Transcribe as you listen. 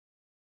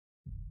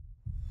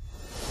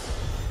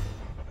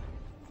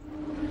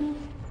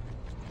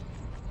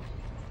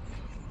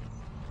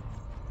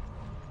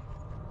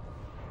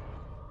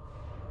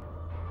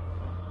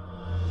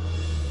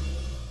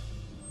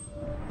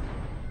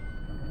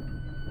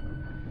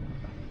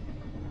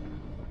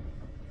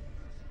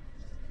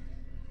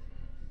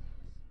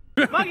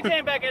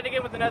MonkeyTang back at it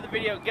again with another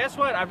video. Guess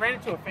what? I ran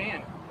into a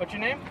fan. What's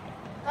your name?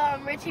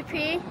 Richie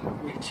P.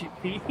 Richie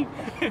P.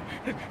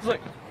 It's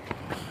like,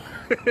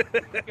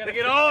 gotta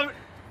get all of it.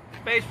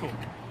 Faithful.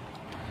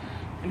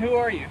 And who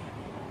are you?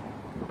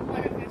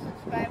 One of your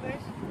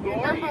subscribers. Who Your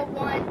are number you?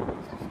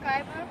 one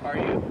subscriber. Are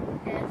you?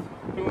 Yes.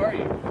 Who are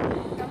you?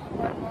 Number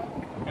one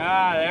monk.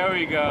 Ah, there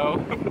we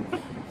go.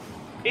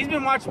 He's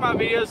been watching my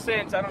videos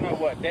since, I don't know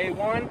what, day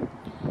one?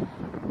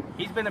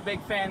 He's been a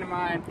big fan of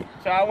mine.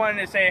 So I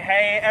wanted to say,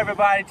 hey,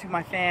 everybody, to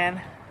my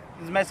fan.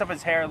 He's messed up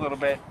his hair a little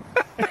bit.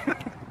 Touch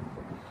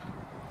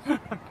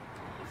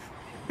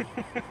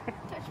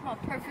my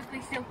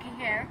perfectly silky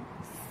hair.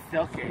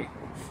 Silky.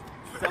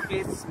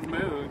 Silky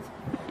smooth.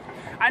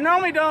 I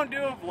normally don't do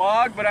a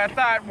vlog, but I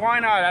thought, why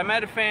not? I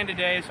met a fan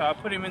today, so I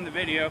put him in the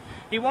video.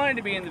 He wanted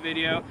to be in the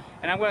video,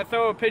 and I'm going to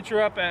throw a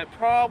picture up at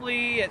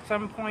probably at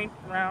some point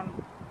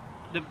around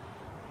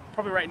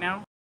probably right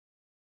now.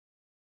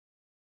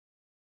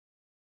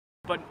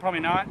 But probably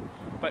not,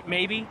 but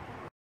maybe.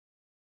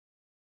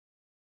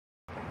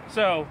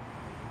 So,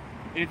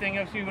 anything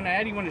else you want to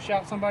add? You want to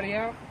shout somebody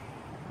out?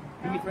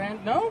 Any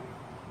friend? No?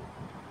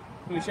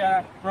 Can we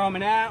shout out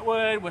Roman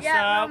Atwood? What's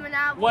up? Roman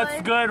Atwood.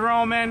 What's good,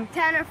 Roman?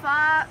 Tanner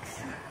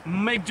Fox.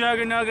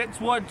 McJuggernuggets,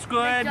 what's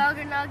good?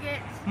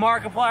 McJuggernuggets.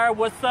 Markiplier,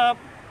 what's up?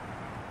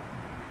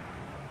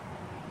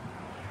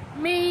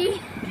 Me.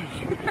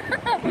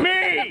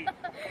 Me!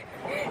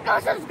 Go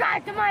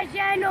subscribe to my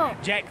channel.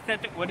 Jack,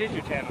 what is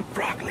your channel?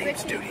 Richie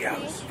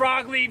Studios.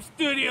 Frog Leap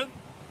Studios.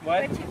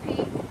 What? Richie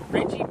P.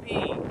 Richie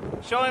P.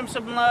 Show him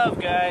some love,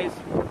 guys.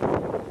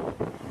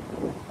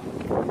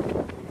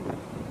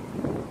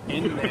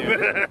 In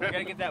there. You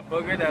gotta get that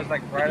booger that was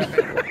like right up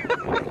there.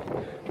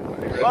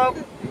 Well,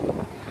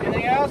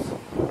 anything else?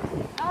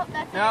 Oh,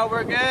 that's No, it.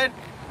 we're good.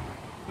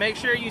 Make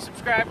sure you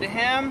subscribe to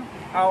him.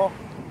 I'll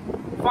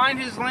find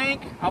his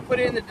link. I'll put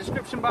it in the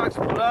description box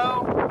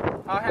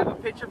below. I'll have a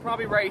picture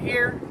probably right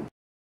here.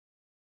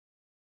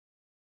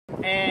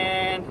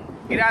 And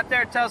get out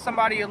there, tell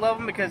somebody you love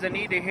them because they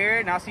need to hear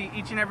it. And I'll see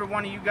each and every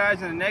one of you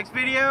guys in the next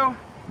video.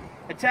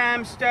 The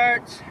time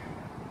starts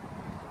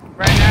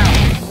right now.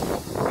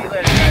 See you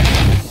later, guys.